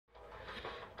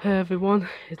Hey everyone,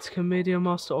 it's Comedian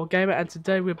Master or Gamer, and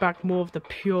today we're back more of the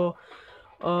pure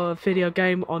video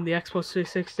game on the Xbox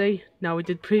 360. Now we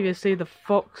did previously the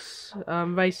Fox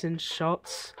racing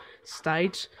shots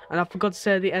stage, and I forgot to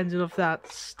say the ending of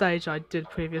that stage I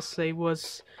did previously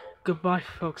was Goodbye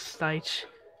Fox stage.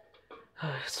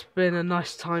 It's been a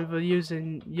nice time for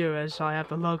using you as I have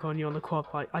the logo on you on the quad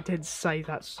bike. I didn't say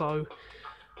that, so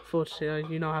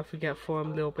fortunately you know how forgetful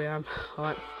I'm a little bit.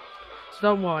 Alright, so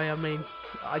don't worry,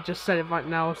 I just said it right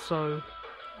now, so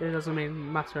it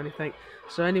doesn't matter anything.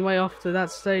 So anyway, after that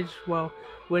stage, well,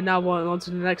 we're now on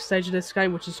to the next stage of this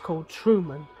game, which is called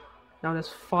Truman. Now there's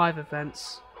 5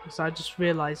 events, so I just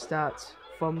realised that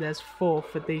there's 4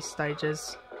 for these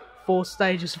stages. 4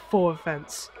 stages, 4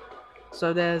 events.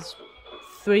 So there's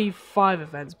 5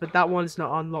 events, but that one is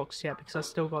not unlocked yet because I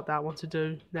still got that one to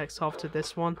do next after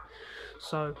this one.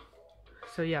 So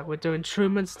yeah, we're doing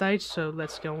Truman stage, so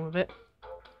let's get on with it.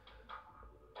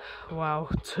 Wow,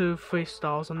 2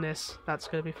 freestyles on this. That's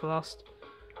gonna be fast.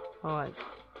 Alright.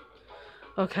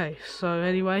 Okay, so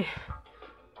anyway.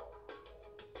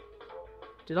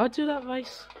 Did I do that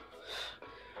race?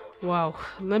 Wow,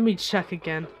 let me check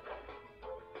again.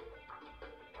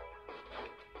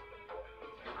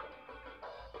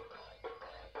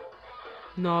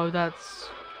 No, that's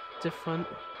different.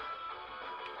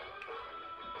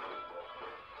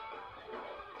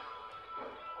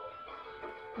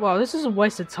 Wow, this is a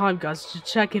waste of time, guys, to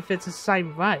check if it's the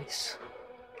same race.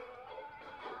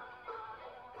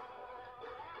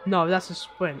 No, that's a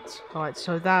sprint. Alright,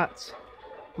 so that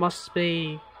must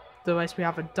be the race we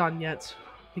haven't done yet.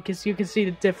 Because you can see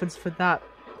the difference for that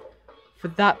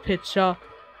picture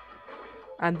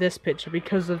and this picture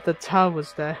because of the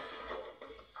towers there.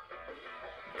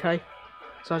 Okay,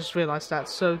 so I just realised that.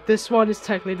 So this one is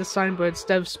technically the same, but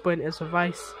instead of sprint, it's a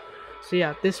race. So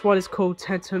yeah, this one is called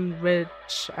Teton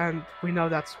Ridge, and we know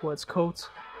that's what it's called.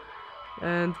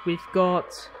 And we've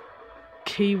got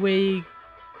Kiwi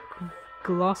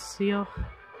Glacier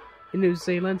in New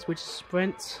Zealand, which is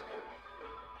sprint.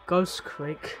 Ghost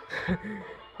Creek.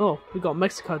 Oh, we got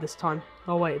Mexico this time.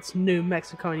 Oh wait, it's New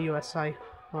Mexico in USA.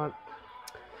 Right.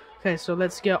 Okay, so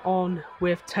let's get on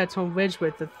with Teton Ridge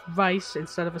with the race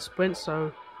instead of a sprint.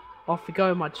 So off we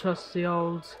go, my trusty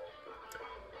old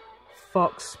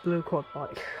Fox blue quad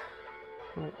bike.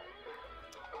 Right.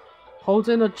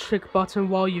 Holding a trick button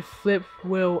while you flip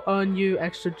will earn you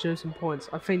extra juice and points.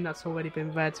 I think that's already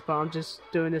been read, but I'm just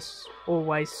doing this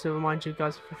always to remind you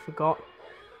guys if you forgot.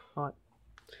 Alright.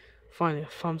 Finally, a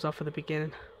thumbs up for the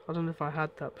beginning. I don't know if I had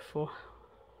that before.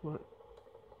 Right.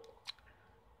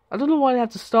 I don't know why they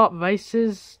have to start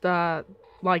races that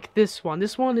like this one.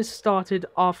 This one is started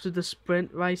after the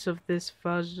sprint race of this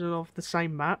version of the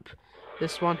same map.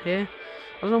 This one here.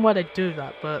 I don't know why they do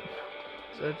that, but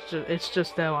it's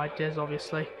just their ideas,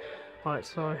 obviously. Alright,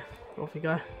 so off we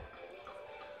go.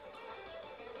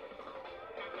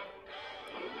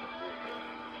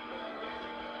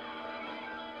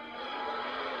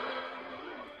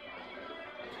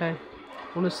 Okay, I'm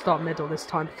gonna start middle this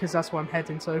time because that's where I'm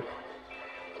heading to.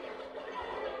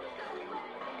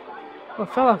 I felt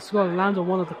like I was gonna land on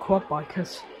one of the quad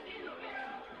bikers.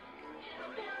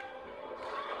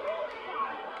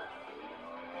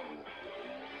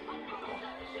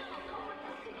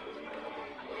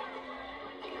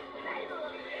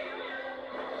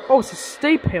 Oh, it's a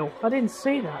steep hill. I didn't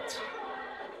see that.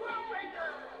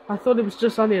 I thought it was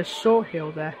just only a short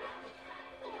hill there.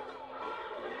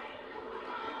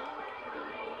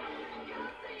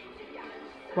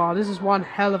 Wow, this is one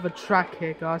hell of a track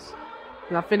here, guys.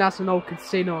 And I think that's an old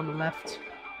casino on the left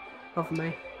of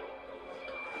me.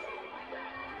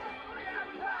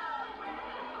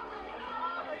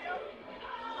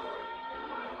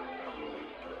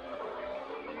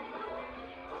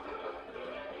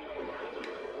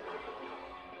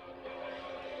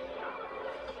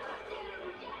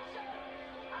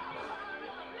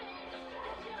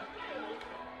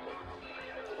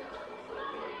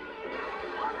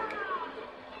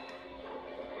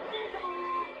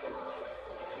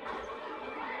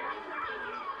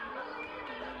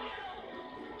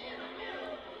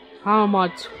 How am I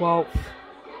 12th?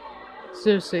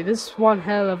 Seriously, this one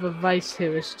hell of a race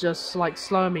here is just like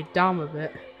slowing me down a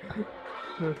bit.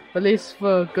 At least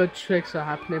for good tricks are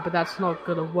happening, but that's not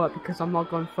gonna work because I'm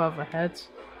not going further ahead.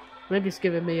 Maybe it's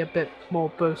giving me a bit more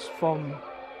boost from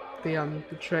the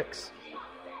tricks.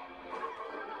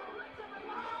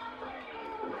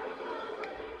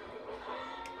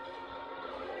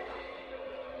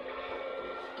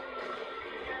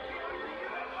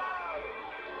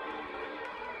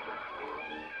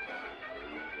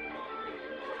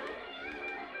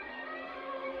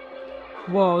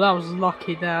 Whoa, that was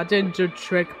lucky there. I didn't do a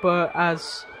trick, but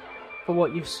as for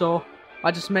what you saw,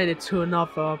 I just made it to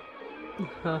another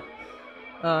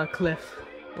cliff,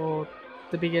 or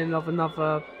the beginning of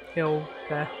another hill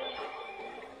there.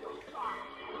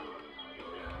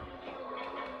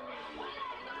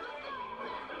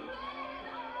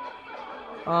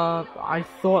 I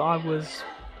thought I was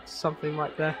something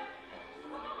right there.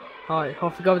 Alright,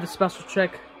 off we go with the special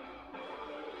trick.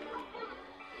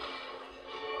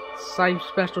 Same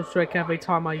special trick every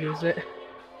time I use it.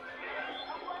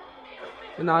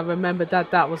 And I remembered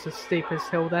that that was the steepest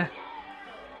hill there,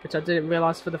 which I didn't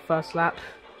realise for the first lap.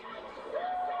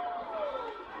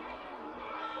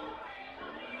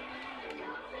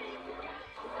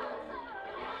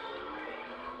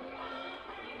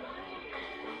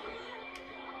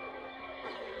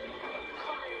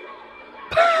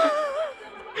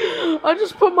 I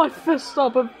just put my fist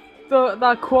up at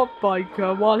that quad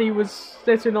biker while he was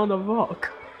sitting on a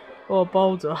rock or a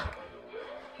boulder.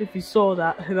 If you saw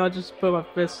that, and I just put my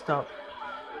fist up.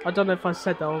 I don't know if I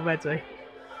said that already.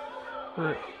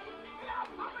 Right.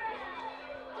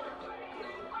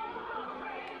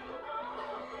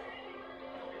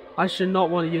 I should not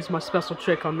want to use my special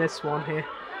trick on this one here.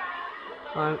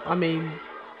 I mean,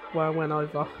 where I went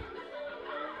over.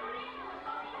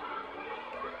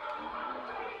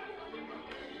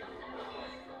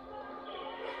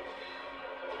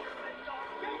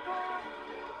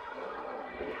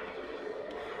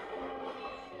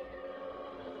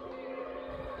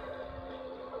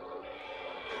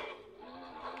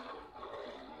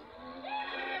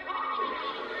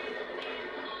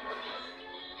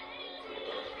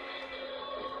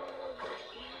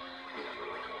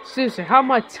 Seriously, how am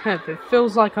I 10th? It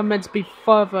feels like I'm meant to be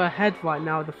further ahead right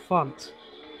now at the front.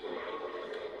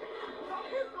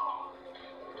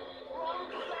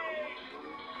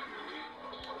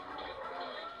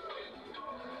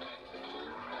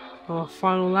 Oh,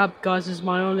 final lap, guys, is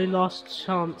my only last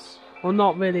chance. Well,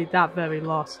 not really that very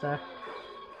last there.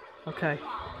 Okay.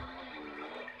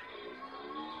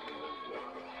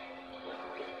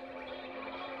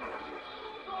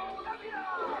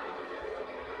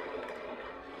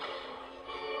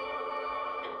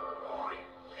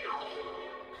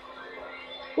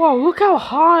 Whoa, look how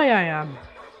high I am!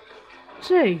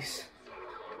 Jeez.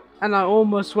 And I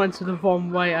almost went to the wrong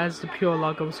way as the pure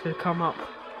logo was going to come up.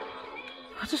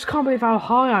 I just can't believe how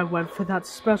high I went for that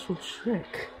special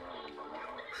trick.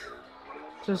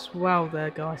 Just wow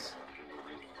there, guys.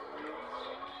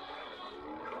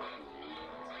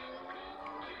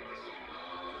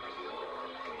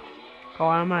 Oh,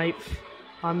 I'm 8th.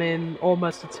 I'm in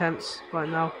almost attempts right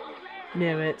now.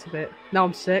 Near it a bit. Now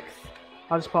I'm 6th.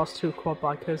 I just passed 2 quad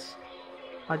bikers.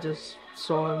 I just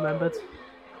saw and remembered.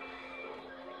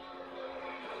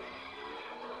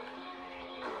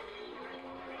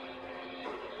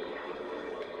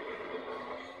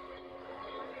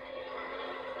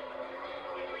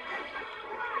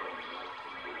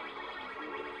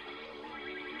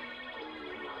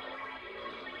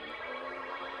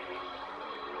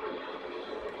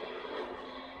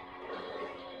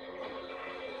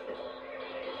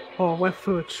 Oh, I went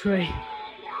through a tree.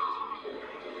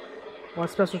 What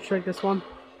special trick, this one?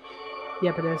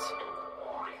 Yep, it is.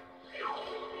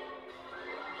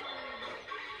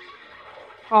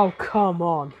 Oh, come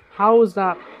on. How was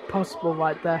that possible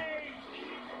right there?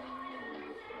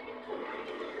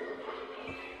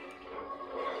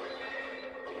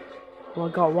 Well,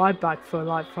 I got right back for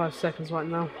like 5 seconds right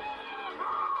now.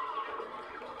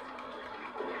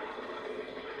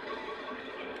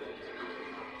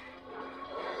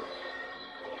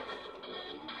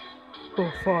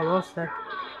 Oh, 4 I lost there.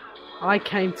 I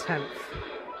came 10th.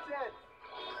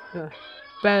 Yeah.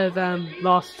 Better than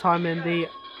last time in the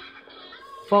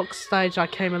Fox stage. I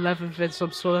came 11th in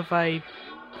some sort of a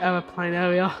aeroplane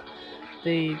area.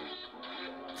 The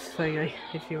thingy,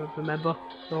 if you remember,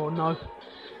 or no.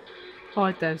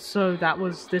 Alright then, so that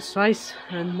was this race,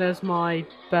 and there's my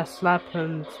best lap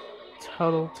and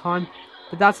total time.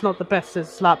 But that's not the best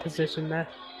lap position there.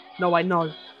 No, I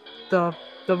know. The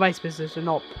race position,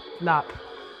 not lap.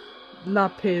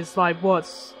 Lap is like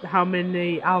how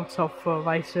many out of for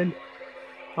racing.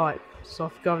 Alright, so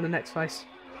off we go in the next race.